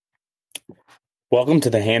Welcome to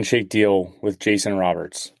the Handshake Deal with Jason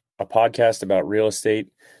Roberts, a podcast about real estate,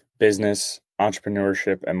 business,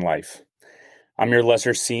 entrepreneurship, and life. I'm your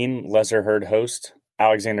lesser seen, lesser heard host,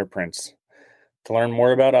 Alexander Prince. To learn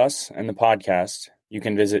more about us and the podcast, you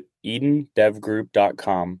can visit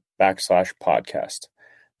edendevgroup.com/podcast.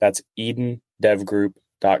 That's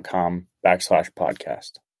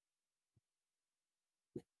edendevgroup.com/podcast.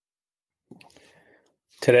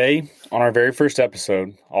 Today, on our very first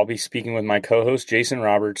episode, I'll be speaking with my co-host Jason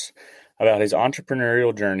Roberts about his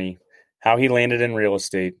entrepreneurial journey, how he landed in real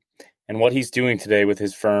estate, and what he's doing today with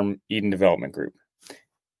his firm, Eden Development Group.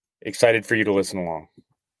 Excited for you to listen along.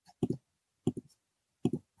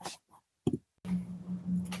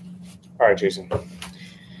 All right, Jason.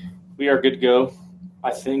 We are good to go.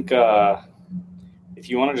 I think if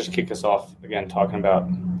you want to just kick us off again, talking about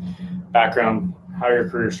background, how your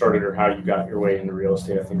career started or how you got your way into real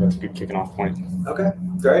estate, I think that's a good kicking off point. Okay,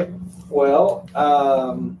 great. Well,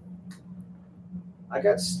 I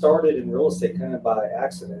got started in real estate kind of by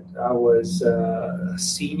accident. I was a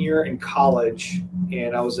senior in college,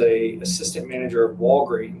 and I was a assistant manager of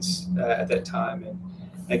Walgreens at that time, and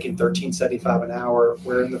making $13.75 an hour,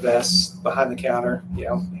 wearing the vest behind the counter,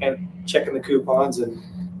 and checking the coupons and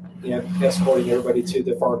escorting everybody to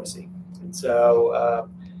the pharmacy. And so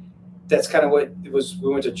that's kind of what it was. We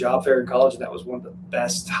went to job fair in college, and that was one of the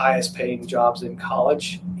best, highest paying jobs in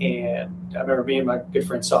college. And I remember me and my good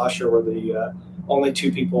friend Sasha were the only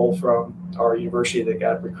two people from our university that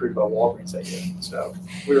got recruited by Walgreens that year. So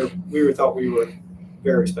we thought we were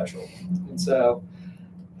very special. And so,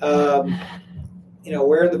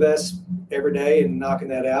 wearing the vest every day and knocking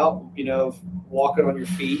that out, walking on your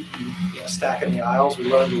feet and stacking the aisles, we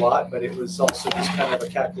learned a lot, but it was also just kind of a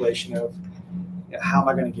calculation of, how am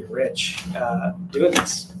I going to get rich doing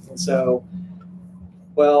this? And so,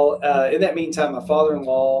 in that meantime, my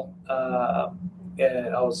father-in-law,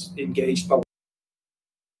 and I was engaged to my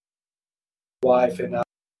wife, and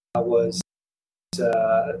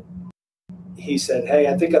he said, "Hey,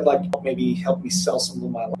 I think I'd like to maybe help me sell some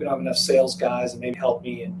of my, we don't have enough sales guys, and maybe help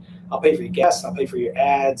me, and I'll pay for your gas, and I'll pay for your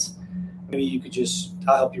ads. Maybe you could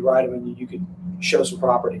I'll help you write them, and you could show some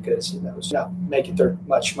property," because was not making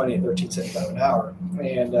much money at $13.75 an hour.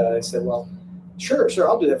 And I said, "Well, sure,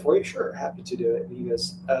 I'll do that for you. Sure, happy to do it." And he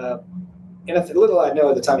goes, and little I know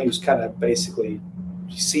at the time, he was kind of basically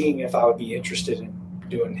seeing if I would be interested in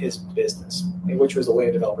doing his business, which was a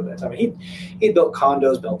land developer at that time. And he built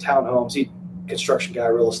condos, built townhomes. He construction guy,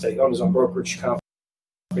 real estate, owned his own brokerage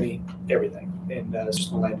company, everything, and it's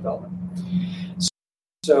just land development.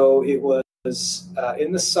 So it was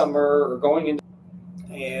in the summer or going into,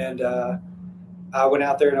 and I went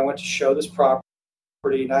out there and I went to show this property,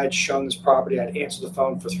 and I had shown this property. I'd answered the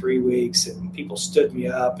phone for 3 weeks, and people stood me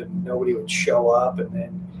up, and nobody would show up. And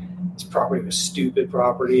then this property was stupid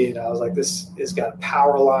property, and I was like, this has got a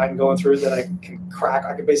power line going through that I can crack.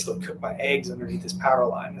 I could basically cook my eggs underneath this power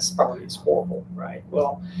line. This property is horrible, right?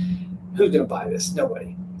 Well, who's going to buy this?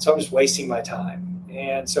 Nobody. So I'm just wasting my time.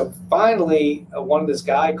 And so finally, one of this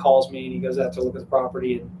guy calls me, and he goes out to look at the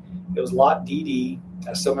property, and it was lot DD.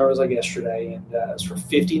 I still remember it was like yesterday, and it was for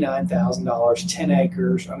 $59,000, 10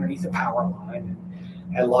 acres underneath the power line, and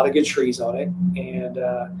had a lot of good trees on it. And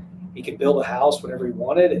he could build a house whenever he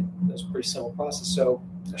wanted, and it was a pretty simple process. So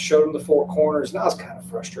I showed him the four corners, and I was kind of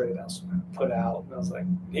frustrated. I was put out, and I was like,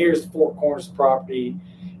 "Here's the four corners of the property.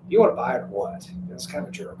 You want to buy it or what?" And I was kind of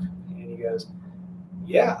a jerk. And he goes,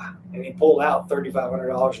 "Yeah." And he pulled out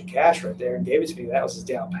 $3,500 in cash right there and gave it to me. That was his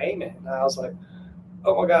down payment. And I was like,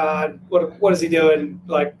 "Oh my God, what is he doing?"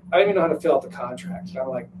 Like, I didn't even know how to fill out the contract. And I'm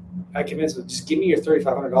like, I convinced him, "Just give me your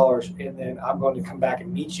 $3,500, and then I'm going to come back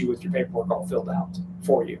and meet you with your paperwork all filled out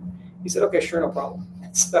for you." He said, "Okay, sure, no problem."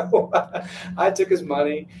 So I took his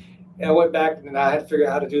money, and I went back, and I had to figure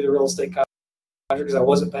out how to do the real estate contract because I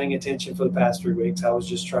wasn't paying attention for the past 3 weeks. I was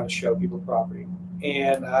just trying to show people the property.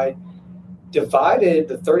 And I divided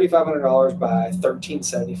the $3,500 by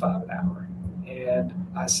 $13.75 an hour. And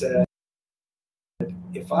I said,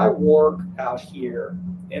 if I work out here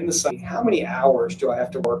in the sun, how many hours do I have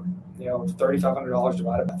to work? $3,500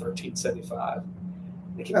 divided by $13.75.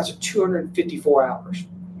 It came out to 254 hours.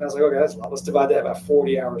 And I was like, okay, that's a lot. Let's divide that by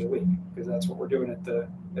 40 hours a week, because that's what we're doing at the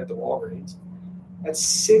Walgreens. That's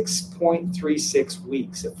 6.36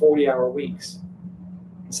 weeks at 40-hour weeks.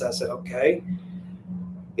 And so I said, okay,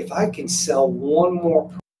 if I can sell one more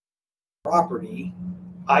property,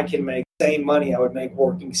 I can make the same money I would make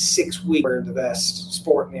working 6 weeks wearing the vest,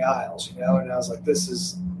 sporting the aisles, And I was like,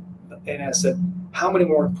 and I said, how many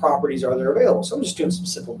more properties are there available? So I'm just doing some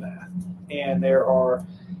simple math. And there are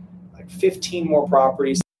like 15 more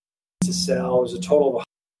properties to sell. There's a total of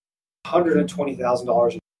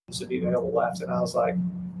 $120,000 to be available left. And I was like,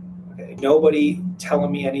 okay, nobody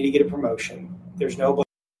telling me I need to get a promotion. There's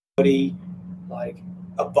nobody like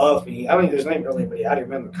above me. I don't think there's not even really anybody out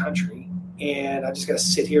here in the country. And I just got to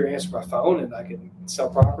sit here and answer my phone and I can sell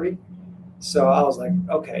property. So I was like,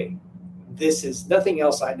 okay, this is nothing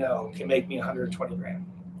else I know can make me 120 grand.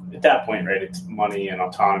 At that point, right, it's money and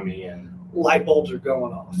autonomy and light bulbs are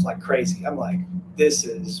going off like crazy. I'm like, this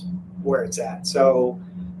is where it's at. So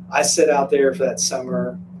I sit out there for that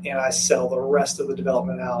summer and I sell the rest of the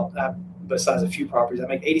development out. Besides a few properties, I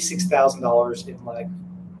make $86,000 in like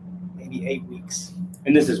maybe 8 weeks.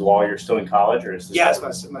 And this is while you're still in college, or is this? Yeah, it's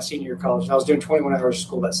my senior year of college. And I was doing 21 hours of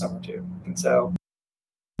school that summer too. And so,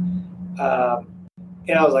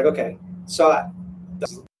 and I was like, okay. So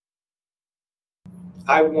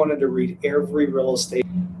I wanted to read every real estate,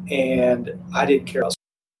 and I didn't care about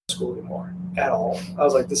school anymore at all. I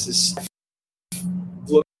was like, this is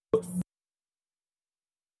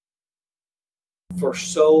for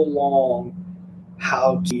so long.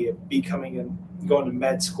 How do you becoming and going to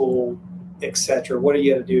med school, etc. What do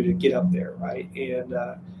you got to do to get up there, right? And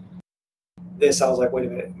I was like, wait a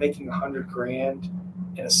minute, making $100,000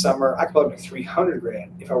 in a summer, I could probably make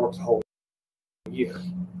 $300,000 if I worked the whole year.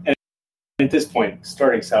 And at this point,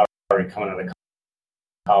 starting salary coming out of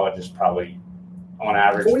college is probably on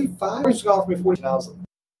average 45. It's going to offer me $40,000.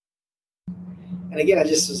 And again, I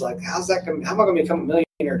just was like, how am I going to become a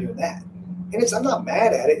millionaire doing that? And I'm not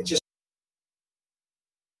mad at it. It's just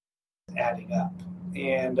adding up.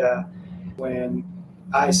 And when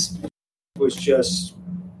I was just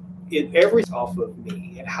everything off of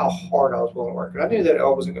me and how hard I was willing to work. And I knew that I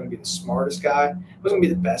wasn't going to be the smartest guy. I wasn't going to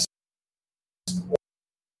be the best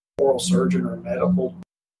oral surgeon or medical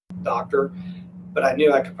doctor, but I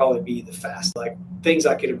knew I could probably be the fastest, like things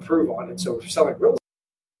I could improve on. And so selling real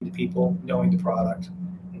estate to people, knowing the product,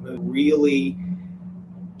 and it really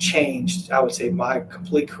changed, I would say, my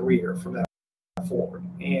complete career from that forward.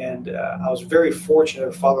 And I was very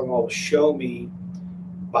fortunate. Father-in-law to show me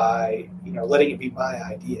by letting it be my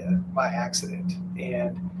idea, my accident,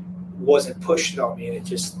 and wasn't pushed on me. And it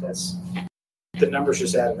just the numbers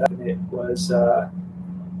just added up, and it was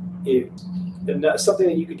something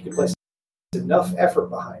that you could place enough effort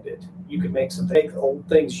behind it. You could make old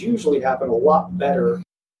things usually happen a lot better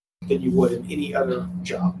than you would in any other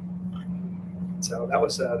job. So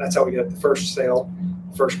that's how we got the first sale,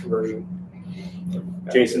 first conversion.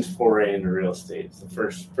 Jason's foray into real estate. It's the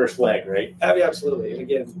first leg, right? I mean, absolutely. And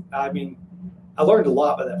again, I learned a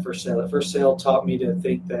lot by that first sale. That first sale taught me to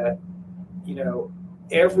think that,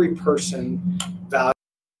 every person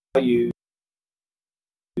values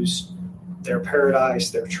their paradise,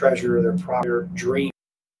 their treasure, their property, their dream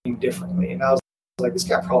differently. And I was like, this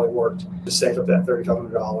guy probably worked to save up that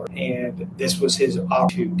 $3,500. And this was his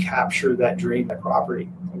opportunity to capture that dream, that property.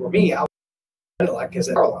 For me, I like as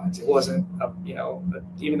airlines. It wasn't,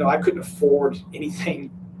 even though I couldn't afford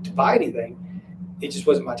anything to buy anything, it just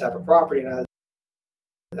wasn't my type of property. And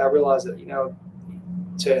I realized that,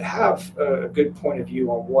 to have a good point of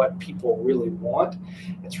view on what people really want,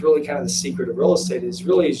 it's really kind of the secret of real estate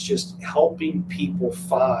is just helping people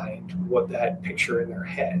find what that picture in their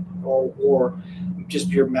head, or just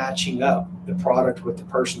you're matching up the product with the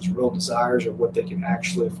person's real desires or what they can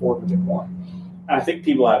actually afford, what they want. I think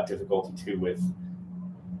people have difficulty too with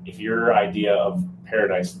if your idea of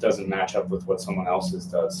paradise doesn't match up with what someone else's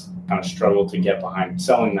does, kind of struggle to get behind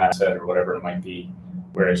selling that set or whatever it might be.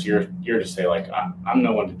 Whereas you're to say, like, I'm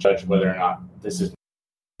no one to judge whether or not this is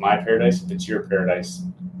my paradise. If it's your paradise,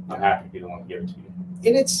 I'm happy to be the one to give it to you.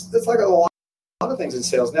 And it's like a lot of things in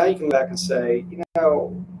sales. Now you can go back and say,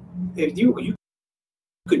 if you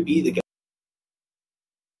could be the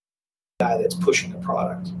guy that's pushing the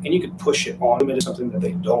product, and you could push it on them into something that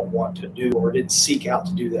they don't want to do or didn't seek out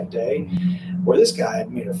to do that day. Where this guy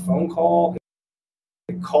had made a phone call,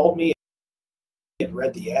 he called me, had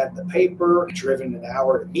read the ad in the paper, driven an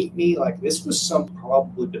hour to meet me. Like, this was something I've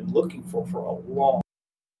probably been looking for a long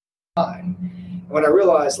time. And when I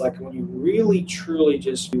realized, like, when you really truly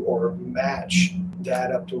just or match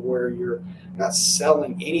that up to where you're not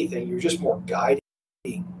selling anything, you're just more guiding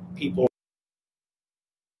people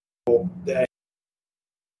that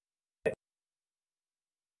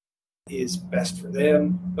is best for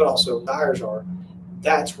them, but also desires are.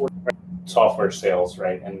 That's where software sales,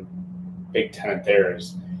 right? And big tenet there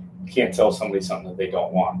is you can't tell somebody something that they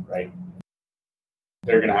don't want, right?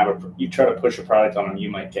 They're going to have you try to push a product on them, you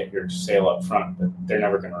might get your sale up front, but they're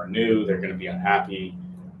never going to renew. They're going to be unhappy.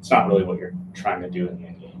 It's not really what you're trying to do in the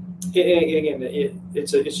end game. Again,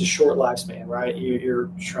 it's a short lifespan, right? You're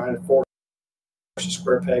trying to force a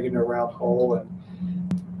square peg into a round hole, and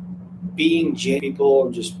being genuine people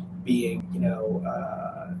and just being,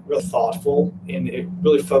 real thoughtful and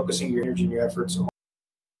really focusing your energy and your efforts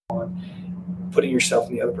on putting yourself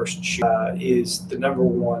in the other person's shoes is the number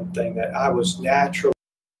one thing that I was naturally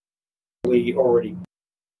already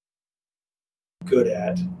good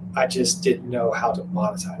at. I just didn't know how to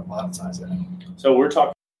monetize it. So we're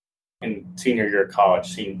talking senior year of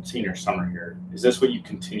college, senior summer here. Is this what you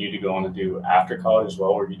continue to go on to do after college as well?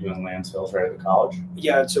 Or were you doing land sales right out of college?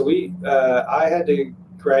 Yeah. So I had to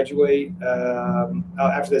graduate.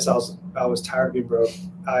 After this, I was tired of being broke.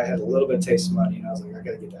 I had a little bit of taste of money, and I was like, I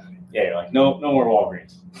got to get out of here. Yeah, you're like, no more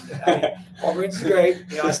Walgreens. Walgreens is great.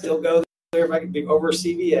 I still go there if I can be over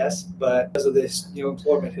CVS, but because of this,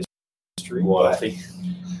 employment history. Wealthy.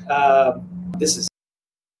 This is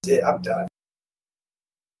it. I'm done.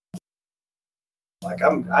 Like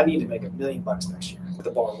I need to make $1 million next year with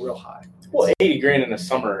the bar real high. Well, $80,000 in the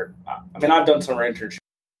summer. I mean, I've done summer internship.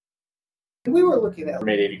 We were looking at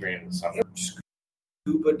made $80,000 in the summer.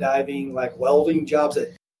 Scuba diving, like welding jobs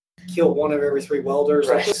that kill one of every 3 welders,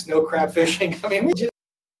 right. Like snow crab fishing. I mean, me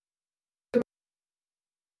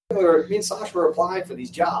and Sasha were applying for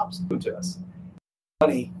these jobs to us.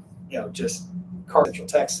 Money, just Central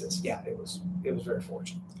Texas. Yeah, it was very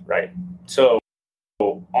fortunate. Right. So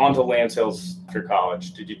on to land sales after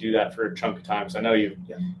college. Did you do that for a chunk of time? Because I know you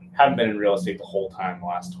haven't been in real estate the whole time the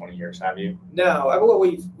last 20 years, have you? No.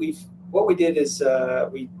 What we did is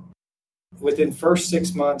within first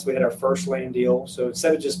 6 months we had our first land deal. So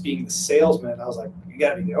instead of just being the salesman, I was like, you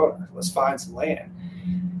got to be the owner. Let's find some land.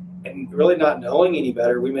 And really not knowing any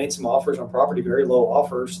better, we made some offers on property, very low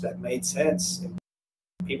offers that made sense, and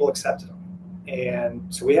people accepted them.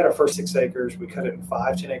 And so we had our first 6 acres. We cut it in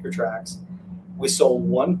 5 10-acre tracts. We sold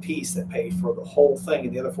one piece that paid for the whole thing,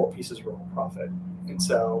 and the other 4 pieces were all profit. And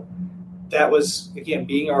so that was, again,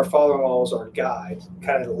 being our father-in-law was our guide,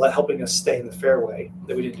 kind of helping us stay in the fairway,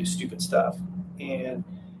 that we didn't do stupid stuff. And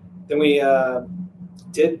then we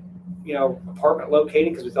did, apartment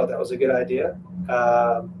locating because we thought that was a good idea.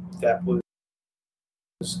 That was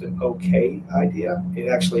an okay idea. It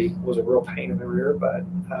actually was a real pain in the rear, but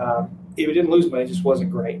if we didn't lose money, it just wasn't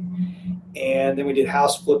great. And then we did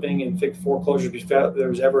house flipping and fixed foreclosures before there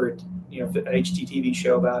was ever, an HGTV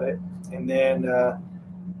show about it. And then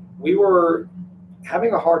we were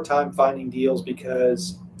having a hard time finding deals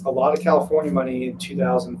because a lot of California money in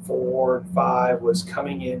 2004 and 5 was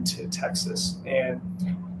coming into Texas, and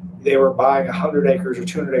they were buying 100 acres or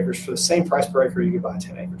 200 acres for the same price per acre you could buy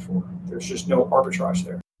 10 acres for. There's just no arbitrage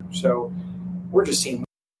there. So we're just seeing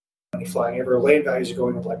money flying everywhere. Land values are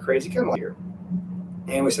going up like crazy, kind of like here.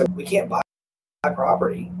 And we said, we can't buy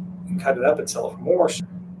property and cut it up and sell it for more. So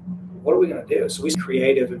what are we going to do? So we were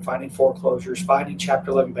creative in finding foreclosures, finding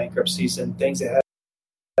Chapter 11 bankruptcies and things that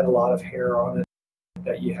had a lot of hair on it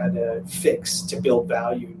that you had to fix to build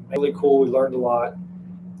value. Really cool. We learned a lot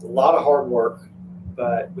of hard work,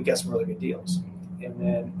 but we got some really good deals. And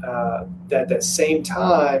then at that same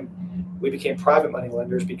time, we became private money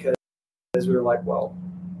lenders because we were like, well,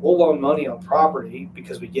 we'll loan money on property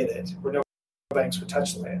because we get it. We're no banks would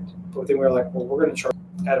touch the land. But then we were like, well, we're going to charge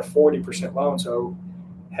at a 40% loan. So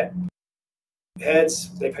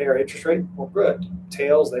heads, they pay our interest rate. We're good.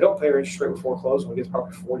 Tails, they don't pay our interest rate with foreclosed. When we get the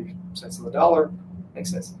property 40 cents on the dollar,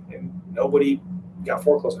 makes sense. And nobody got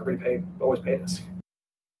foreclosed. Everybody always paid us.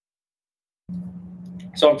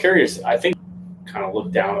 So I'm curious, I think kind of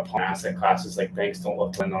look down upon asset classes like banks don't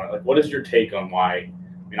look to lend on it. Like, what is your take on why?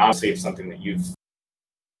 I mean, obviously it's something that you've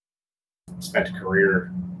spent a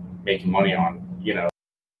career making money on,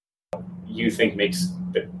 you think makes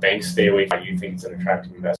the banks stay away from it. You think it's an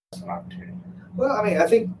attractive investment opportunity? Well, I mean, I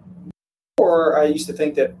think before I used to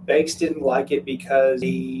think that banks didn't like it because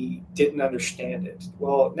they didn't understand it.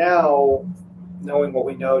 Well, now knowing what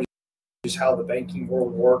we know is how the banking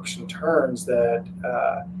world works and turns, that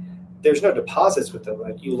there's no deposits with them.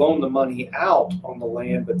 Like, you loan the money out on the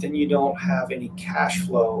land, but then you don't have any cash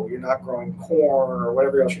flow. You're not growing corn or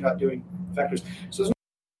whatever else. You're not doing factors. So there's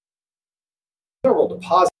no real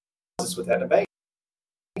deposits with that. And a bank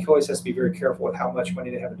always has to be very careful with how much money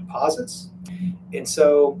they have in deposits. And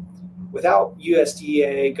so without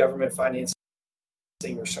USDA government financing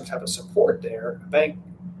or some type of support there, a bank,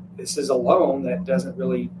 this is a loan that doesn't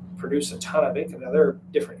really produce a ton of income. Now they're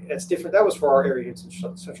different. It's different. That was for our area in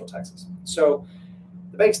Central Texas. So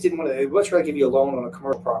the banks didn't want to. They would much rather give you a loan on a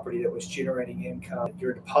commercial property that was generating income.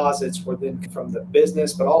 Your deposits were then from the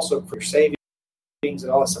business, but also for your savings and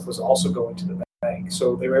all that stuff was also going to the bank.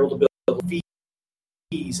 So they were able to build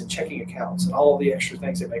fees and checking accounts and all of the extra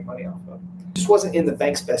things they make money off of. It just wasn't in the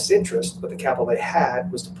bank's best interest, but the capital they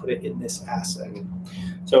had was to put it in this asset.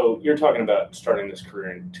 So you're talking about starting this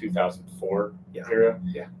career in 2004 era?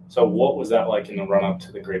 Yeah. So what was that like in the run-up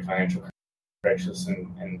to the great financial crisis,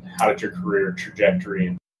 and how did your career trajectory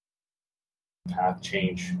and path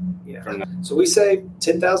change? So we saved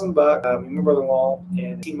 $10,000. Me and brother-in-law, and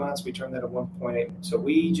in 18 months we turned that to 1.8. So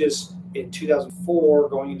we just, in 2004,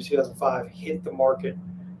 going into 2005, hit the market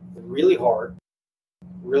really hard,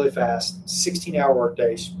 really fast, 16-hour work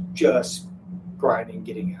days, just grinding,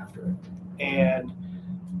 getting after it. And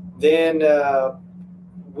then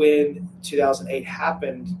when 2008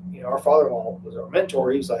 happened, our father-in-law was our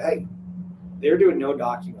mentor. He was like, hey, they're doing no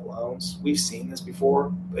document loans. We've seen this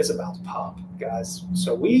before. It's about to pop, guys.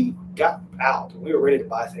 So we got out and we were ready to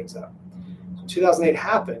buy things up. So 2008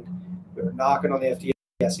 happened. We were knocking on the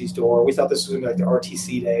FDIC's door. We thought this was going to be like the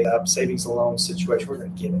RTC day, savings and loans situation. We're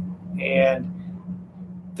going to get it. And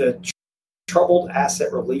the Troubled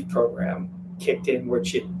Asset Relief Program kicked in,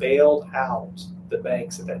 which it bailed out the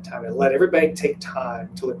banks at that time. It let every bank take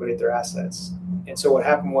time to liquidate their assets. And so what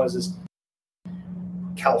happened was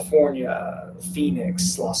California,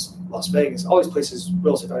 Phoenix, Las Vegas, all these places,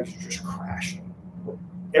 real estate values were just crashing.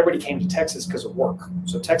 Everybody came to Texas because of work.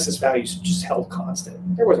 So Texas values just held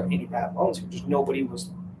constant. There wasn't any bad loans here. Just nobody was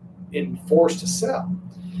enforced to sell.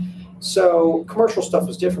 So commercial stuff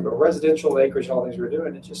was different, but residential, acreage, all things we were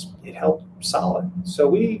doing, it held solid. So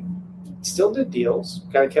we still did deals,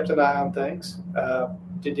 kind of kept an eye on things,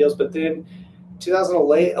 did deals, but then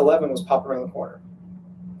 2011 was popping around the corner.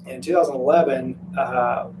 And 2011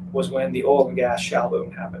 was when the oil and gas shale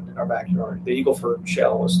boom happened in our backyard. The Eagleford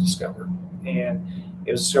Shale was discovered, and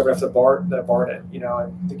it was discovered after the Barnett,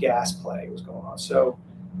 and the gas play was going on. So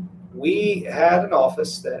we had an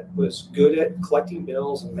office that was good at collecting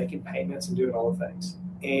bills and making payments and doing all the things,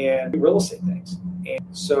 and real estate things. And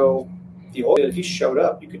so the oil, if you showed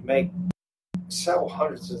up, you could make several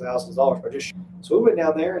hundreds of thousands of dollars by just. So we went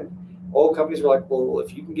down there, and oil companies were like, well,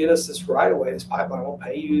 if you can get us this right away, this pipeline, we'll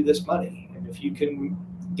pay you this money. And if you can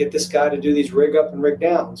get this guy to do these rig up and rig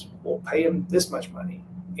downs, we'll pay him this much money.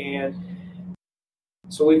 And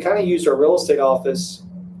so we kind of used our real estate office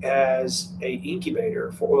as an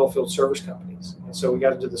incubator for oil field service companies. And so we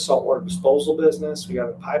got into the saltwater disposal business, we got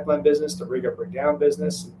a pipeline business, the rig up, rig down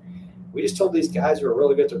business. And we just told these guys who are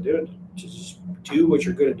really good at doing to just do what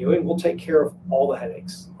you're good at doing. We'll take care of all the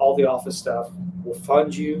headaches, all the office stuff. We'll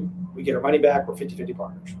fund you. We get our money back. We're 50-50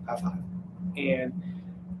 partners. High five. And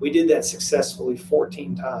we did that successfully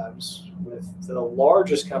 14 times with the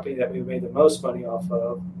largest company that we made the most money off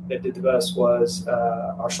of that did the best was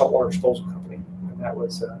our saltwater disposal company. And that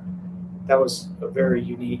was a very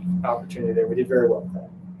unique opportunity there. We did very well with that.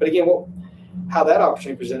 But again, how that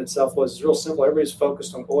opportunity presented itself was real simple. Everybody's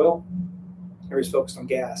focused on oil. Everybody's focused on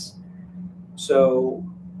gas. So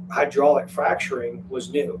hydraulic fracturing was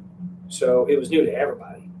new. So it was new to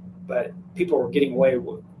everybody. But people were getting away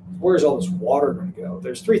with, where's all this water going to go?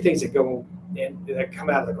 There's three things that go in that come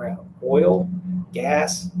out of the ground: oil,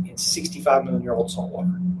 gas, and 65 million-year-old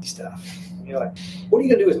saltwater stuff. And you're like, what are you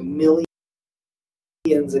going to do with millions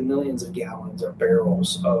and millions of gallons or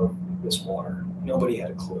barrels of this water? Nobody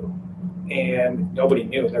had a clue. And nobody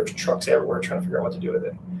knew. There was trucks everywhere trying to figure out what to do with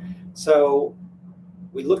it. So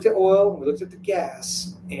we looked at oil, we looked at the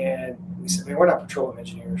gas, and we said, man, we're not petroleum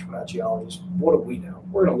engineers, we're not geologists. What do we know?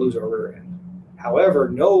 We're going to lose our rear end. However,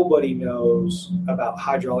 nobody knows about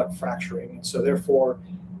hydraulic fracturing, and so therefore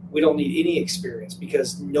we don't need any experience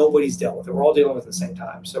because nobody's dealt with it. We're all dealing with it at the same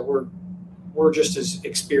time. So we're just as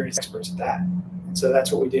experienced experts at that. And so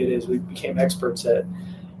that's what we did is we became experts at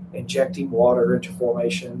injecting water into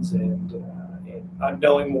formations and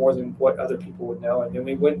knowing more than what other people would know. And then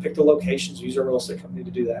we went and picked the locations, used our real estate company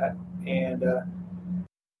to do that. And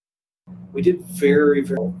we did very,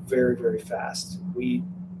 very, very, very fast.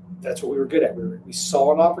 That's what we were good at. We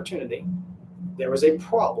saw an opportunity. There was a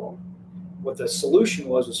problem. What the solution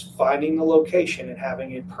was finding the location and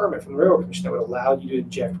having a permit from the Railroad Commission that would allow you to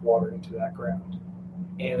inject water into that ground,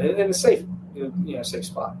 and in a safe, safe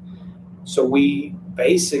spot. So we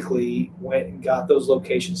basically went and got those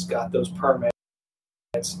locations, got those permits,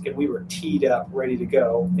 and we were teed up, ready to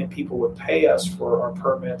go. And people would pay us for our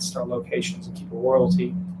permits, our locations, and keep a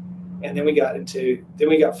royalty. And then we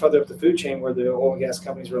got further up the food chain where the oil and gas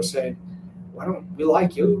companies were saying, why don't we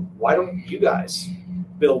like you? Why don't you guys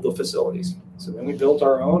build the facilities? So then we built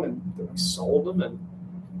our own, and then we sold them,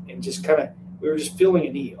 and just we were just filling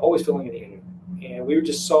a need, always filling a need. And we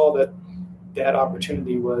just saw that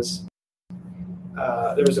opportunity was,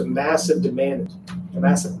 there was a massive demand, a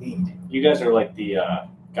massive need. You guys are like the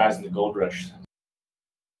guys in the gold rush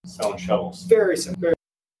selling shovels. Very similar, very,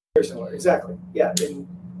 very similar. Exactly. Yeah. And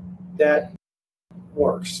that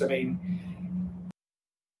works. I mean,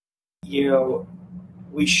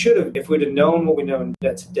 we should have, if we'd have known what we know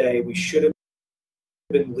today, we should have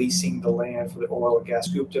been leasing the land for the oil and gas,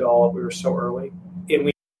 scooped it all up. We were so early. And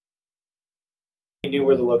we knew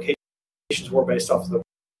where the locations were based off of the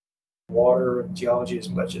water. Geology is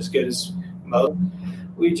much as good as most.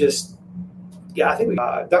 We just, I think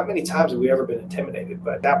not many times have we ever been intimidated,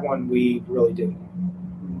 but that one we really didn't.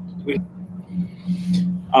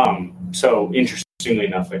 So interestingly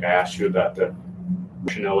enough, like I asked you about the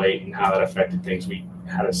 08 and how that affected things, we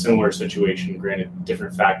had a similar situation, granted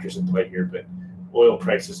different factors at play here, but oil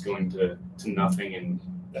prices going to nothing in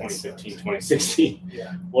 2015, 2016.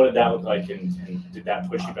 Yeah. What did that look like, and did that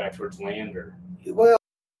push you back towards land? Or? Well,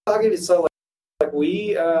 I'll give you so like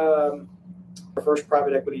we our first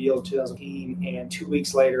private equity deal in 2018, and 2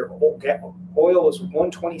 weeks later, oil was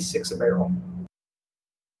 $126 a barrel,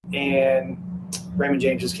 and Raymond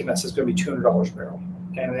James just came out and says it's going to be $200 a barrel,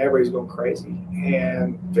 and everybody's going crazy,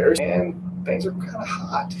 and things are kind of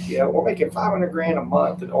hot. We're making $500,000 a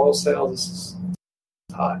month in oil sales. This is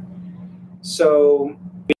hot. So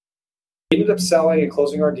we ended up selling and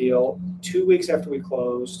closing our deal. 2 weeks after we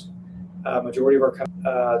closed, majority of our company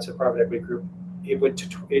to private equity group,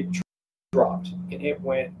 it dropped, and it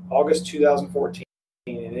went August 2014,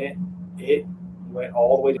 and it went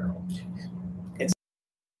all the way down. It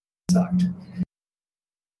sucked.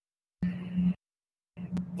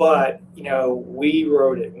 But, we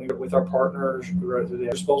wrote it. We were with our partners. We wrote it through the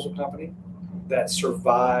disposal company that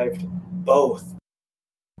survived both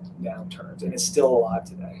downturns, and it's still alive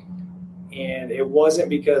today. And it wasn't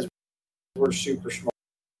because we're super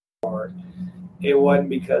smart. It wasn't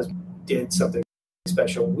because we did something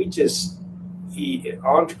special. We just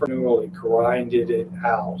entrepreneurially grinded it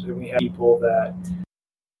out. And we had people that,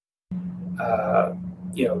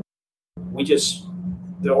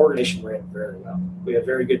 the organization ran very well. We were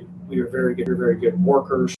very good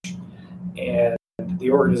workers, and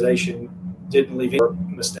the organization didn't leave any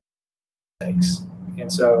mistakes.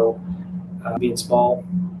 And so being small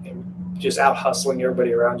and just out hustling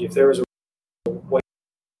everybody around you, if there was a way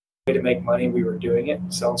to make money, we were doing it,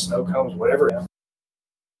 selling snow cones, whatever.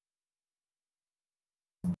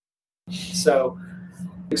 So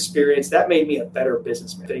experience, that made me a better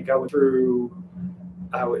businessman. I think I went through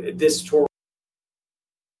this tour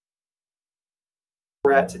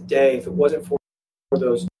we're at today, if it wasn't for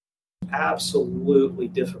those absolutely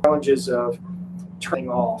difficult challenges of turning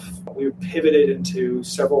off, we pivoted into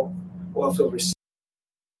several oil field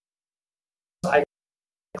recycling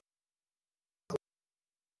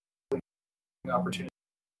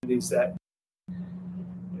opportunities that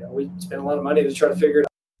we spent a lot of money to try to figure it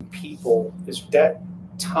out. People is that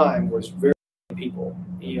time was very people.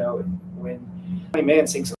 When a man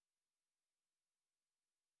sinks.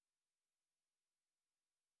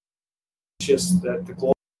 Just that the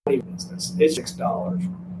global business is $6,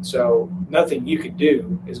 so nothing you could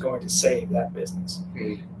do is going to save that business.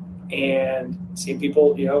 And seeing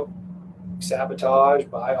people, sabotage,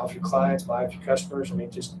 buy off your clients, buy off your customers. I mean,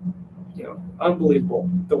 just unbelievable,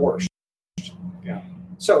 the worst. Yeah.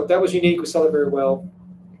 So that was unique. We sold it very well,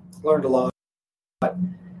 learned a lot,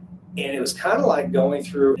 and it was kind of like going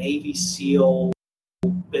through Navy SEAL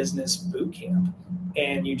business boot camp,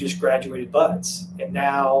 and you just graduated buds, and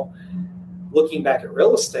now. Looking back at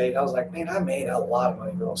real estate, I was like, man, I made a lot of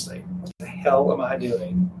money in real estate. What the hell am I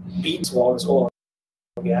doing? Beating all this oil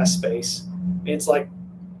and gas space. It's like,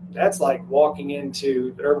 that's like walking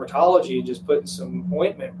into dermatology and just putting some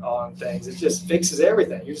ointment on things. It just fixes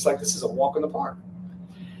everything. You're just like, this is a walk in the park.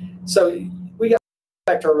 So we got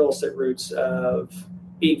back to our real estate roots of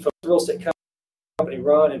being a real estate company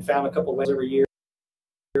run, and found a couple of ways every year.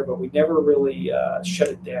 But we never really shut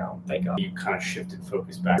it down, thank God. You kind of shifted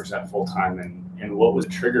focus backwards at full time, and what was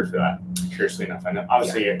the trigger for that? Curiously enough, I know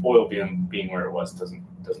obviously oil being where it was doesn't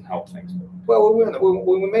help things. But. Well,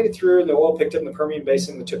 when we made it through, and the oil picked up in the Permian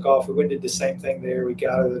Basin, we took off. We went and did the same thing there. We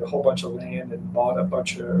gathered a whole bunch of land and bought a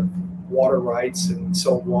bunch of water rights and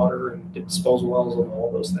sold water and did disposal wells and all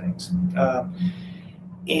those things.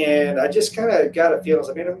 And I just kind of got a feeling. I was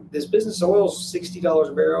like, man, this business oil's $60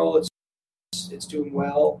 a barrel. It's doing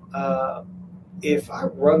well. If I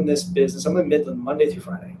run this business, I'm in Midland Monday through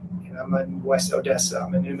Friday, and I'm in West Odessa,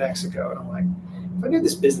 I'm in New Mexico, and I'm like, if I do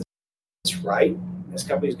this business right, this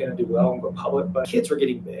company's going to do well and go public. But kids were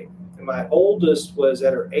getting big, and my oldest was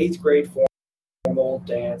at her 8th grade formal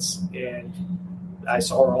dance, and I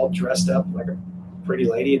saw her all dressed up like a pretty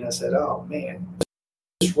lady, and I said, oh man,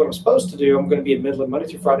 this is what I'm supposed to do. I'm going to be in Midland Monday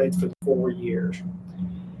through Friday for 4 years.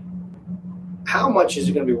 How much is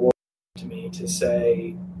it going to be worth to me to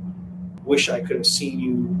say, wish I could have seen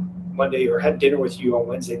you Monday or had dinner with you on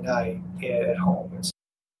Wednesday night at home? And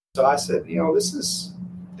So I said, this is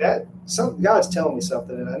that God's telling me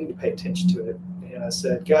something and I need to pay attention to it. And I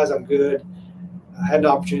said, guys, I'm good. I had an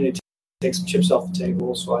opportunity to take some chips off the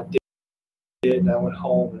table. So I did, and I went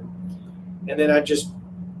home. And then I just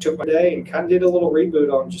took my day and kind of did a little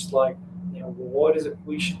reboot on just like, what is it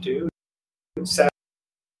we should do? Sat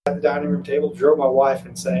at the dining room table, drove my wife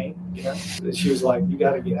insane. She was like, you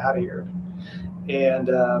got to get out of here. And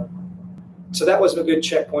so that was a good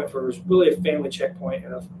checkpoint for, it was really a family checkpoint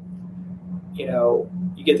of,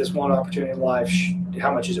 you get this one opportunity in life,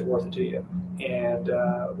 how much is it worth it to you? And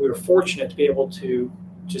we were fortunate to be able to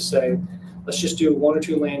just say, let's just do 1 or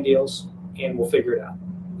 2 land deals and we'll figure it out.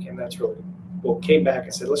 And that's really, came back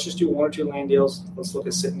and said, let's just do 1 or 2 land deals. Let's look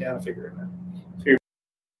at sitting down and figuring it out. So you're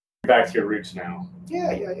back to your roots now.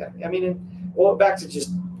 Yeah. I mean, back to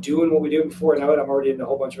just doing what we do before I know it. I'm already into a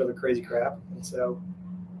whole bunch of other crazy crap. And so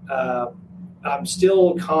I'm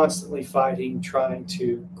still constantly fighting, trying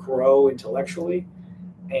to grow intellectually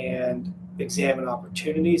and examine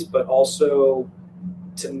opportunities, but also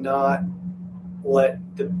to not let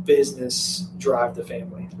the business drive the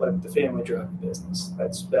family. Let the family drive the business.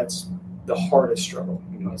 That's the hardest struggle.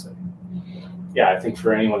 Yeah, I think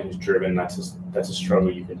for anyone who's driven, that's a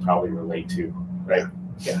struggle you can probably relate to, right?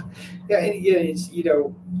 Yeah. And it's,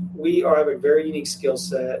 we have a very unique skill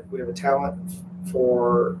set. We have a talent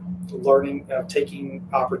for learning, taking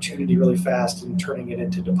opportunity really fast and turning it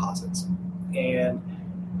into deposits. And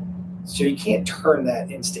so you can't turn that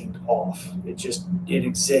instinct off. It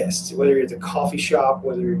exists. Whether you're at the coffee shop,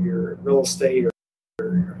 whether you're in real estate or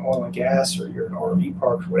you're in oil and gas or you're in RV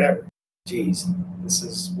parks, whatever. Geez, this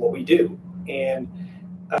is what we do. And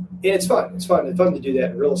it's fun. It's fun to do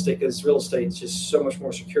that in real estate because real estate is just so much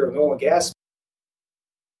more secure. In oil and gas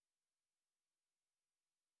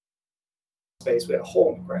space, we had a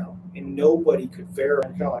hole in the ground and nobody could verify.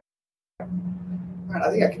 Kind of like, all right,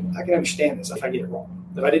 I think I can understand this if I get it wrong.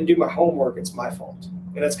 If I didn't do my homework, it's my fault.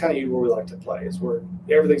 And that's kind of where we like to play, is where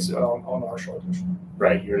everything's on our shoulders.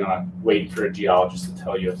 Right. You're not waiting for a geologist to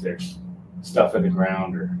tell you if there's stuff in the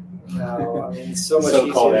ground or no. I mean, it's so much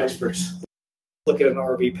so-called easier. Experts. Look at an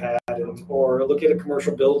RV pad or look at a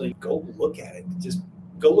commercial building. Go look at it. Just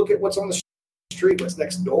go look at what's on the street, what's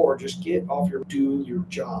next door. Just do your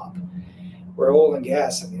job. Where oil and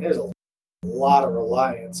gas, I mean, there's a lot of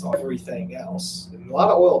reliance on everything else. And a lot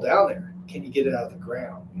of oil down there. Can you get it out of the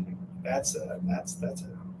ground? That's a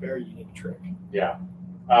very unique trick. Yeah.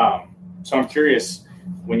 So I'm curious,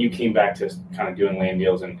 when you came back to kind of doing land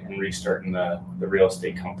deals and restarting the real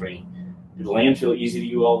estate company, did land feel easy to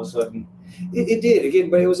you all of a sudden? It did, again,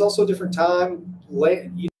 but it was also a different time.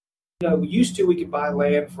 Land, used to we could buy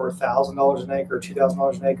land for $1,000 an acre,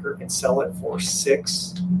 $2,000 an acre, and sell it for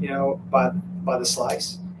 $6,000, by the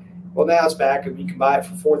slice. Well, now it's back, and you can buy it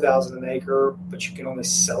for $4,000 an acre, but you can only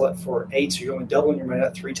sell it for $8,000, so you're only doubling your money,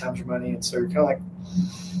 not 3 times your money. And so you're kind of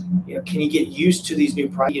like, can you get used to these new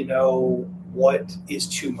prices? What is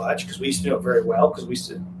too much? Because we used to know it very well, because we used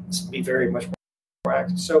to be very much more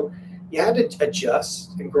active. So you had to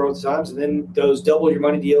adjust and grow with the times, and then those double your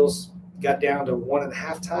money deals got down to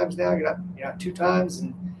 1.5 times now. You're not 2 times,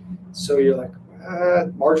 and so you're like,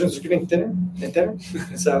 margins are getting thinner and thinner.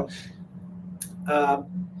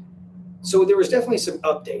 So there was definitely some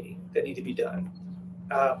updating that needed to be done,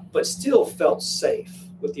 but still felt safe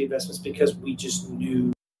with the investments because we just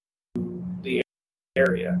knew the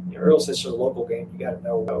area. Real estate is a local game. You got to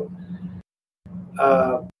know.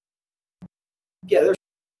 There's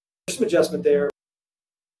some adjustment there,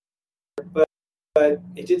 but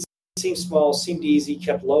it did seem small, seemed easy,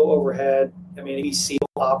 kept low overhead. I mean, ABC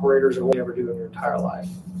operators are what you ever do in your entire life,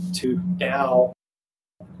 to now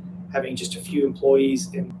having just a few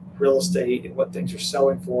employees in real estate and what things are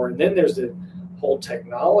selling for. And then there's the whole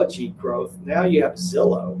technology growth. Now you have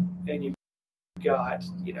Zillow and you've got,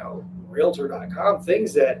 realtor.com,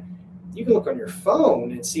 things that you can look on your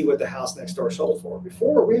phone and see what the house next door sold for.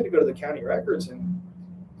 Before, we had to go to the county records and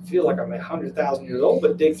feel like I'm 100,000 years old,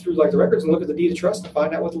 but dig through the records and look at the deed of trust and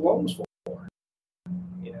find out what the loan was for.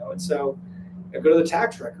 And so I go to the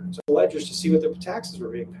tax records, the ledgers, to see what the taxes were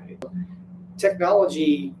being paid.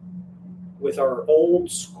 Technology, with our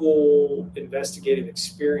old school investigative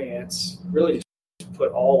experience, really just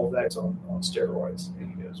put all of that on steroids.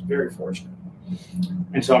 And it was very fortunate.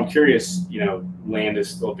 And so I'm curious, land is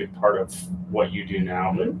still a big part of what you do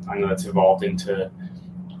now, but I know that's evolved into a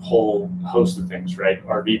whole host of things, right?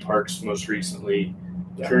 RV parks most recently.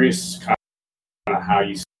 Yeah. Curious kind of how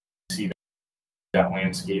you see that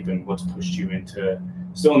landscape and what's pushed you into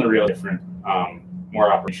still in the real different, more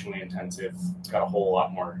operationally intensive, got a whole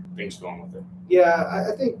lot more things going with it. Yeah,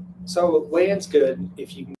 I think so. Land's good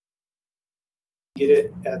if you can get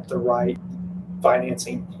it at the right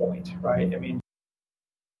financing point, right? I mean,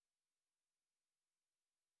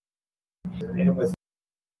 and with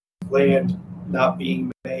land not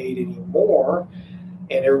being made anymore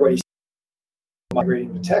and everybody's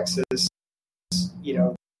migrating to Texas,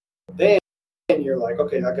 then you're like,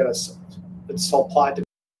 okay, I got to, it's supply to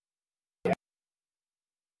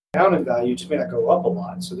down in value, just may not go up a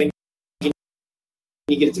lot. So then you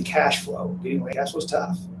get it to cash flow. Getting cash flow is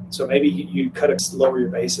tough. So maybe you cut it, lower your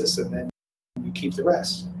basis, and then you keep the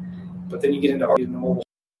rest. But then you get into the mobile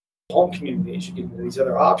home communities, you get into these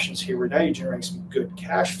other options here where now you're generating some good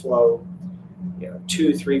cash flow,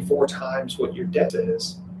 2, 3, 4 times what your debt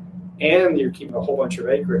is, and you're keeping a whole bunch of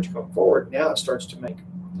acreage going forward. Now it starts to make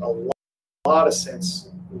a lot of sense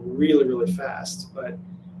really, really fast. But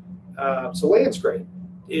so land's great.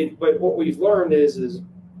 But what we've learned is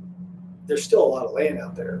there's still a lot of land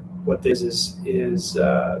out there. What this is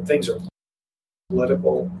things are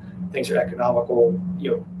political, things are economical,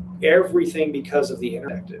 everything because of the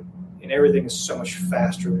internet, and everything is so much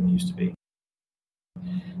faster than it used to be.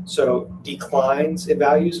 So declines in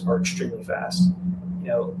values are extremely fast.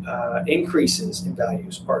 Increases in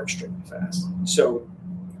values are extremely fast. So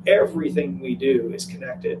everything we do is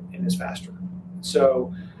connected and is faster.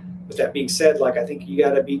 So with that being said, I think you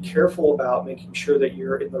got to be careful about making sure that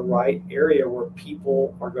you're in the right area where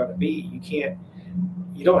people are going to be.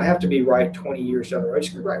 You don't have to be right 20 years down the road.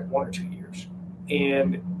 You can be right 1 or 2 years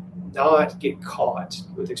and not get caught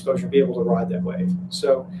with exposure and be able to ride that wave.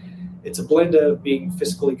 So it's a blend of being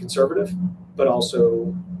fiscally conservative, but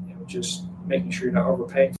also just making sure you're not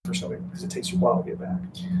overpaying for something because it takes you a while to get back.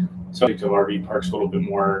 So to RV parks a little bit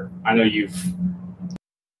more. I know you've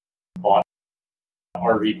bought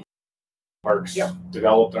RV parks,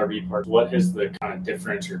 developed RV parks. What has the kind of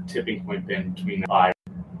difference or tipping point been between buy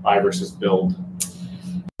versus build?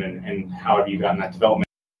 And how have you gotten that development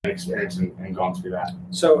experience and gone through that?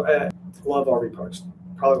 So love RV parks.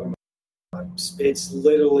 Probably it's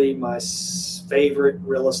literally my favorite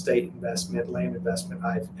real estate land investment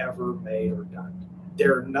I've ever made or done.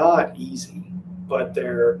 They're not easy, but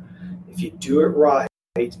if you do it right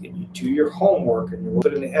and you do your homework and you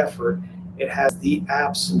put in the effort, it has the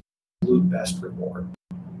absolute best reward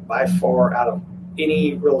by far out of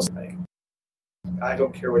any real estate thing. I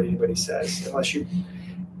don't care what anybody says, unless you're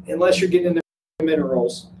getting into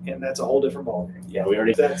minerals, and that's a whole different ballgame. Yeah,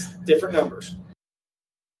 that's different numbers.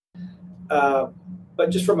 But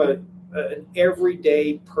just from an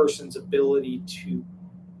everyday person's ability to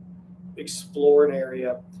explore an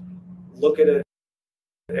area, look at an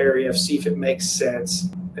area, see if it makes sense,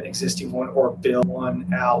 an existing one, or build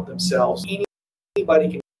one out themselves. Anybody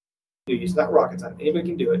can do it. It's not rocket science. Anybody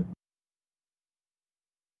can do it.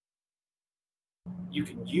 You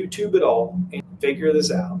can YouTube it all and figure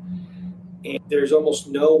this out. And there's almost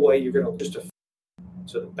no way you're going to just.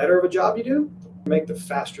 So the better of a job you do, make the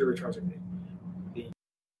faster returns are going to be.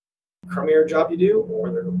 The crummier job you do, or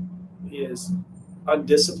there is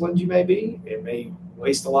undisciplined you may be, it may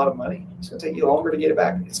waste a lot of money. It's going to take you longer to get it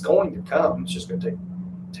back. It's going to come. It's just going to take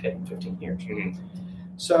 10, 15 years. Mm-hmm.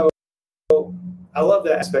 So I love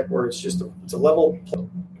that aspect where it's a level,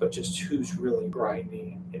 but just who's really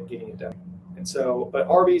grinding and getting it done. And so, but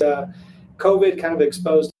RVs, COVID kind of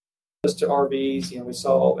exposed us to RVs. We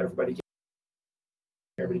saw everybody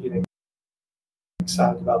getting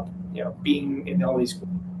excited about, being in all these,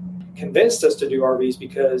 convinced us to do RVs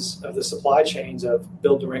because of the supply chains of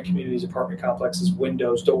build-to-rent communities, apartment complexes,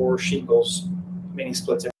 windows, doors, shingles, mini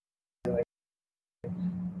splits, everything.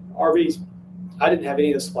 RVs, I didn't have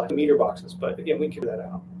any of the supply meter boxes, but again, we figured that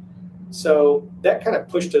out. So that kind of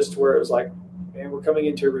pushed us to where it was like, man, we're coming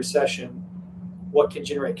into a recession. What can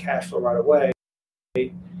generate cash flow right away?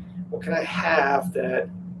 What can I have that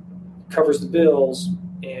covers the bills?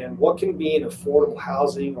 And what can be an affordable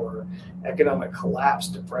housing or economic collapse,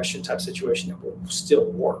 depression type situation that will still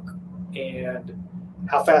work? And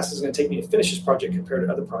how fast is it going to take me to finish this project compared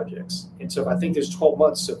to other projects? And so if I think there's 12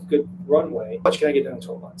 months of good runway, how much can I get done in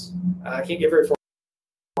 12 months? I can't get very far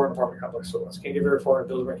in an apartment complex in 12 months. I can't get very far in a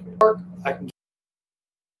build-to-rent community park. I can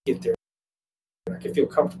get there. I can feel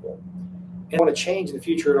comfortable. And I want to change in the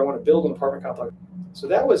future. I want to build an apartment complex. So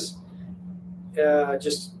that was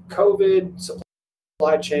just COVID,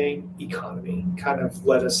 supply chain, economy kind of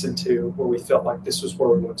led us into where we felt like this was where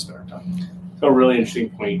we wanted to spend our time. So a really interesting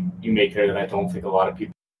point you make there that I don't think a lot of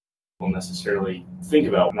people will necessarily think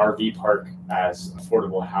about an RV park as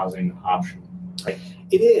affordable housing option. Right?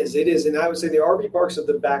 It is. And I would say the RV parks of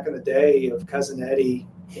the back in the day of Cousin Eddie,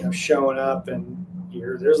 showing up, and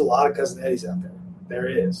there's a lot of Cousin Eddies out there. There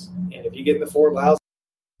is. And if you get in the affordable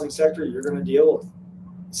housing sector, you're going to deal with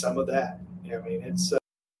some of that. I mean, it's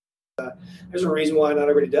there's a reason why not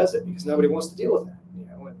everybody does it, because nobody wants to deal with that.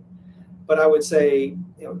 But I would say,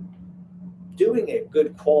 doing a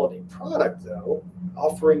good quality product, though,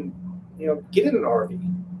 offering, get in an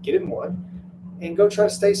RV, get in one, and go try to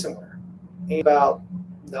stay somewhere. And about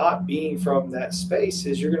not being from that space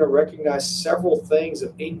is you're going to recognize several things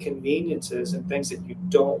of inconveniences and things that you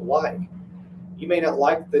don't like. You may not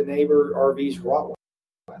like the neighbor RV's Rottweiler.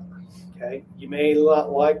 Okay, you may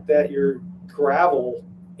not like that your gravel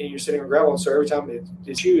and you're sitting on gravel, and so every time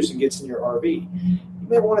it chews and gets in your RV, you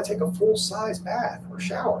may want to take a full-size bath or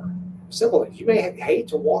shower. Simple things. You may hate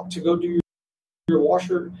to walk to go do your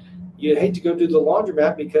washer. You hate to go do the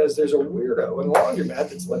laundromat because there's a weirdo in the laundromat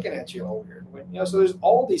that's looking at you all weird. So there's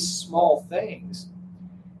all these small things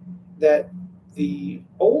that the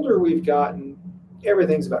older we've gotten,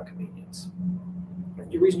 everything's about convenience.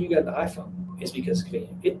 The reason you got an iPhone is because it's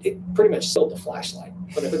convenient. It pretty much sold the flashlight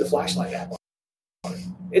when they put the flashlight app on it.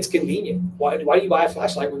 It's convenient. Why do you buy a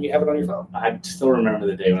flashlight when you have it on your phone? I still remember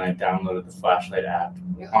the day when I downloaded the flashlight app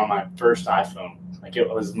on my first iPhone. Like, it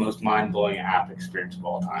was the most mind-blowing app experience of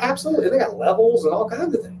all time. Absolutely. They got levels and all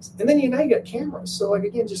kinds of things. And then now you got cameras. So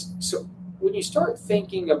so when you start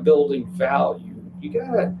thinking of building value, you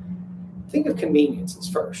got to think of conveniences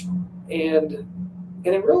first. And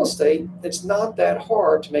in real estate, it's not that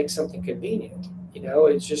hard to make something convenient.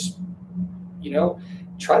 It's just,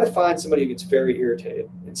 try to find somebody who gets very irritated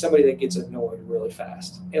and somebody that gets annoyed really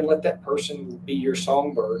fast, and let that person be your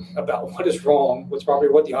songbird about what is wrong, what's probably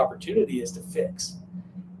what the opportunity is to fix.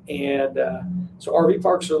 And so RV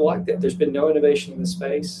parks are like that. There's been no innovation in the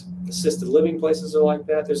space. Assisted living places are like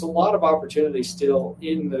that. There's a lot of opportunity still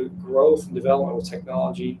in the growth and development of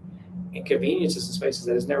technology and conveniences in spaces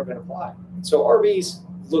that has never been applied. So RVs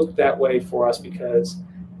look that way for us because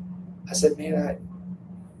I said,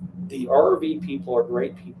 the RV people are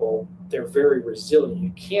great people. They're very resilient.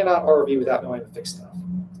 You cannot RV without knowing how to fix stuff.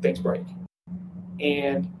 Things break.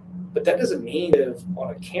 But that doesn't mean live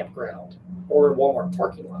on a campground or a Walmart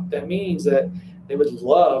parking lot. That means that they would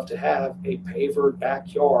love to have a pavered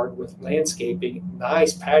backyard with landscaping,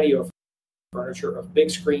 nice patio furniture, a big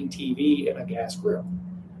screen TV, and a gas grill.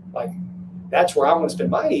 That's where I want to spend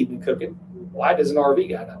my evening cooking. Why does an RV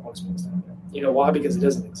guy not want to spend his time there? Why? Because it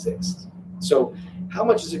doesn't exist. So how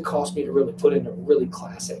much does it cost me to really put in a really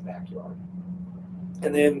Class A backyard?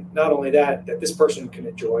 And then not only that this person can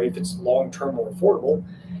enjoy if it's long-term or affordable.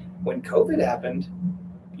 When COVID happened,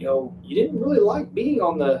 you didn't really like being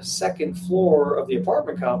on the second floor of the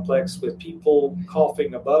apartment complex with people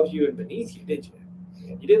coughing above you and beneath you, did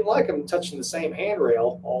you? You didn't like them touching the same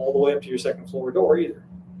handrail all the way up to your second floor door either.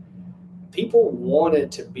 People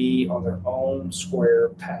wanted to be on their own square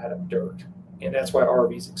pad of dirt. And that's why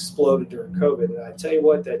RVs exploded during COVID. And I tell you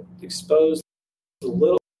what, that exposed a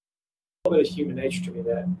little bit of human nature to me,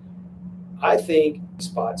 that I think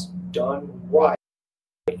spots done right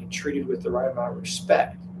and treated with the right amount of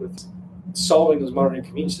respect, with solving those modern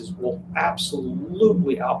inconveniences, will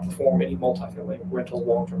absolutely outperform any multifamily rental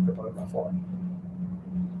long-term component by far.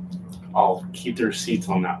 I'll keep the receipts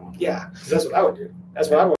on that one. Yeah, that's what I would do. That's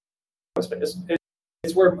what I would spend.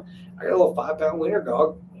 It's where I got a little 5-pound winter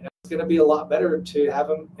dog. It's going to be a lot better to have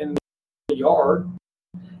them in the yard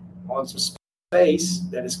on some space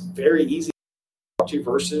that is very easy to walk to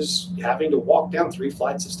versus having to walk down 3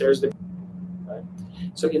 flights of stairs. Right?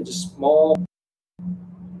 So again, just small,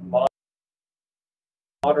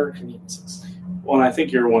 modern conveniences. Well, and I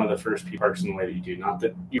think you're one of the first parks in the way that you do. Not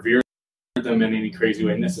that you revere them in any crazy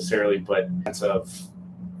way necessarily, but sense of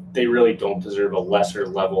they really don't deserve a lesser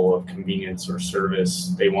level of convenience or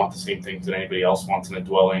service. They want the same things that anybody else wants in a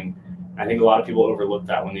dwelling. I think a lot of people overlook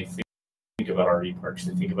that when they think about RV parks.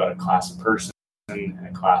 They think about a class of person and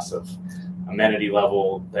a class of amenity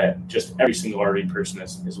level, that just every single RV person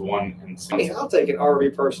is one and same. I'll take an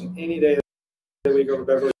RV person any day that we go to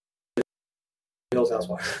Beverly Hills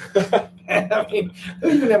Housewife. They'll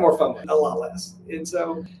even have more fun with it, a lot less. And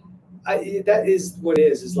so that is what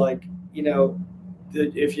it is like,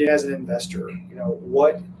 if you as an investor,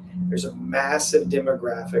 there's a massive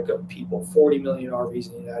demographic of people, 40 million RVs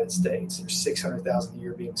in the United States. There's 600,000 a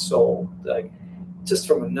year being sold. Just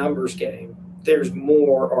from a numbers game, there's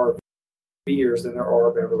more RVers than there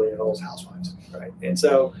are Beverly Hills housewives, right? And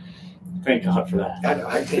so, thank God for that. I know,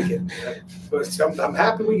 I think it. But I'm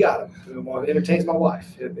happy we got him. It entertains my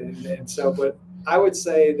wife, and so. But I would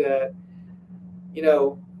say that,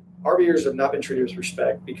 RVers have not been treated with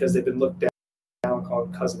respect because they've been looked down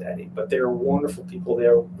called Cousin Eddie, but they are wonderful people. They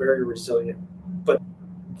are very resilient, but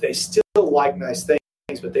they still like nice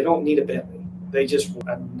things, but they don't need a Bentley. They just want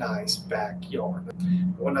a nice backyard,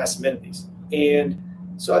 want nice amenities. And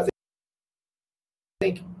so I think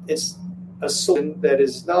it's a solution that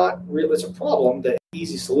is not real. It's a problem, that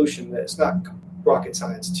easy solution that it's not rocket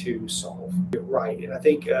science to solve it right. And I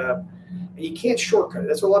think you can't shortcut it.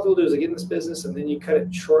 That's what a lot of people do, is they get in this business and then you cut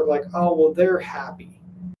it short, like, oh, well, they're happy.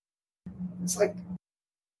 It's like,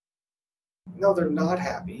 no, they're not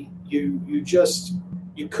happy. You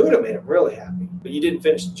could have made them really happy, but you didn't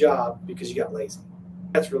finish the job because you got lazy.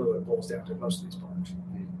 That's really what it boils down to in most of these parks.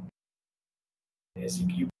 Is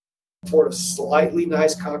you poured a slightly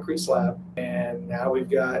nice concrete slab, and now we've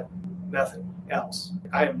got nothing else.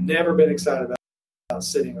 I have never been excited about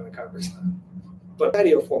sitting on a concrete slab. But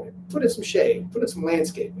patio for me, put in some shade, put in some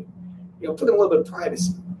landscaping, put in a little bit of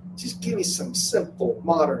privacy. Just give me some simple,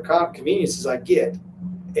 modern conveniences I get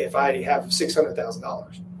if I have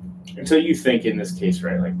 $600,000. And so you think in this case,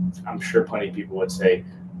 right, like I'm sure plenty of people would say,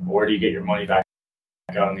 well, where do you get your money back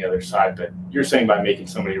out on the other side? But you're saying by making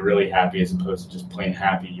somebody really happy as opposed to just plain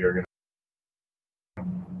happy, you're gonna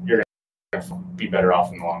be better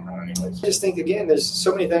off in the long run anyways. I just think, again, there's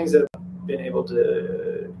so many things that I've been able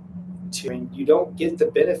to I mean, you don't get the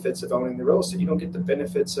benefits of owning the real estate. You don't get the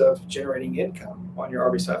benefits of generating income on your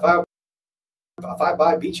RV side. If I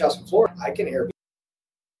buy a beach house in Florida, I can Airbnb,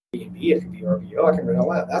 it can be RVO, I can rent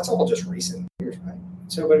all that. That's all just recent years, right?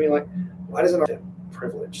 So, I mean, like, why doesn't that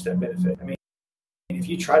privilege, that benefit? I mean, if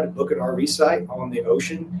you try to book an RV site on the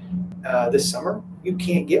ocean this summer, you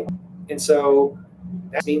can't get one. And so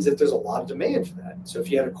that means that there's a lot of demand for that. So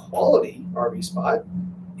if you had a quality RV spot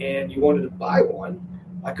and you wanted to buy one,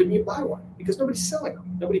 why couldn't you buy one? Because nobody's selling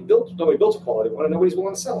them. Nobody built a quality one, and nobody's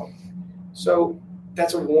willing to sell them. So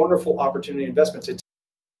that's a wonderful opportunity investment to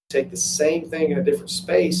take the same thing in a different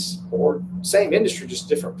space or same industry, just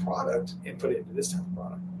different product, and put it into this type of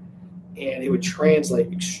product. And it would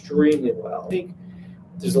translate extremely well. I think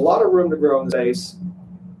there's a lot of room to grow in the space.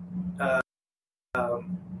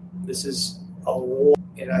 This is a lot,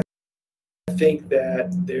 and I think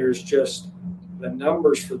that there's just the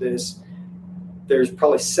numbers for this. There's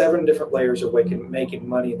probably 7 different layers of making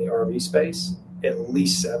money in the RV space, at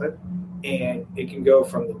least 7. And it can go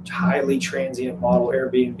from the highly transient model,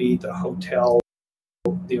 Airbnb, the hotel,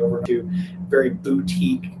 over to very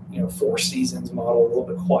boutique, 4 seasons model, a little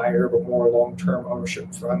bit quieter, but more long-term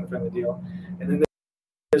ownership from the deal. And then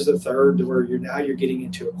there's the third, where you're getting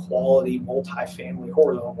into a quality multifamily,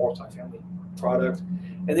 horizontal multifamily product.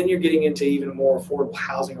 And then you're getting into even more affordable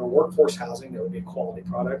housing or workforce housing that would be a quality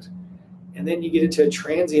product. And then you get into a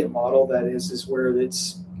transient model that is where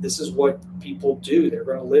this is what people do. They're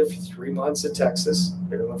going to live for 3 months in Texas.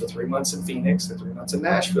 They're going to live for 3 months in Phoenix, and 3 months in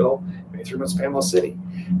Nashville, maybe 3 months in Panama City.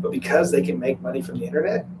 But because they can make money from the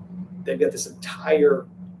internet, they've got this entire,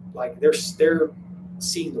 they're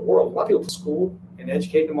seeing the world. A lot of people go to school and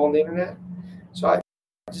educate them on the internet. So I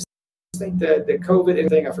just think that the COVID and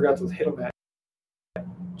thing, I forgot to hit on that,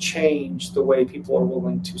 changed the way people are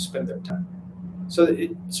willing to spend their time. So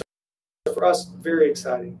for us, very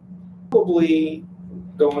exciting. Probably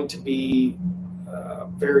going to be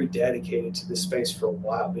very dedicated to this space for a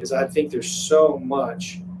while, because I think there's so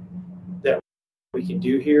much that we can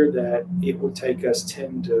do here that it will take us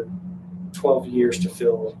 10 to 12 years to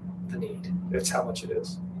fill the need. That's how much it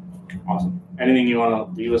is. Awesome. Anything you want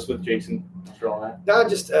to leave us with, Jason, after all that? No,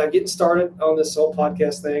 just getting started on this whole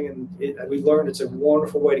podcast thing. And we learned it's a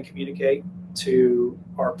wonderful way to communicate to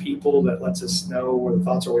our people that lets us know where the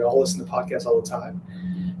thoughts are. We all listen to podcasts all the time.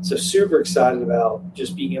 So super excited about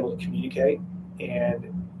just being able to communicate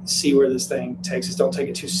and see where this thing takes us. Don't take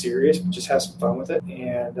it too serious, but just have some fun with it.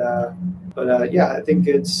 And yeah, I think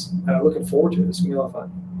it's looking forward to it. It's going to be a lot of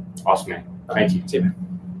fun. Awesome, man. Thank you. See you, man.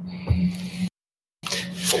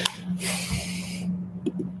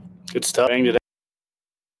 Good stuff. Banged it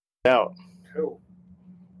out. Cool.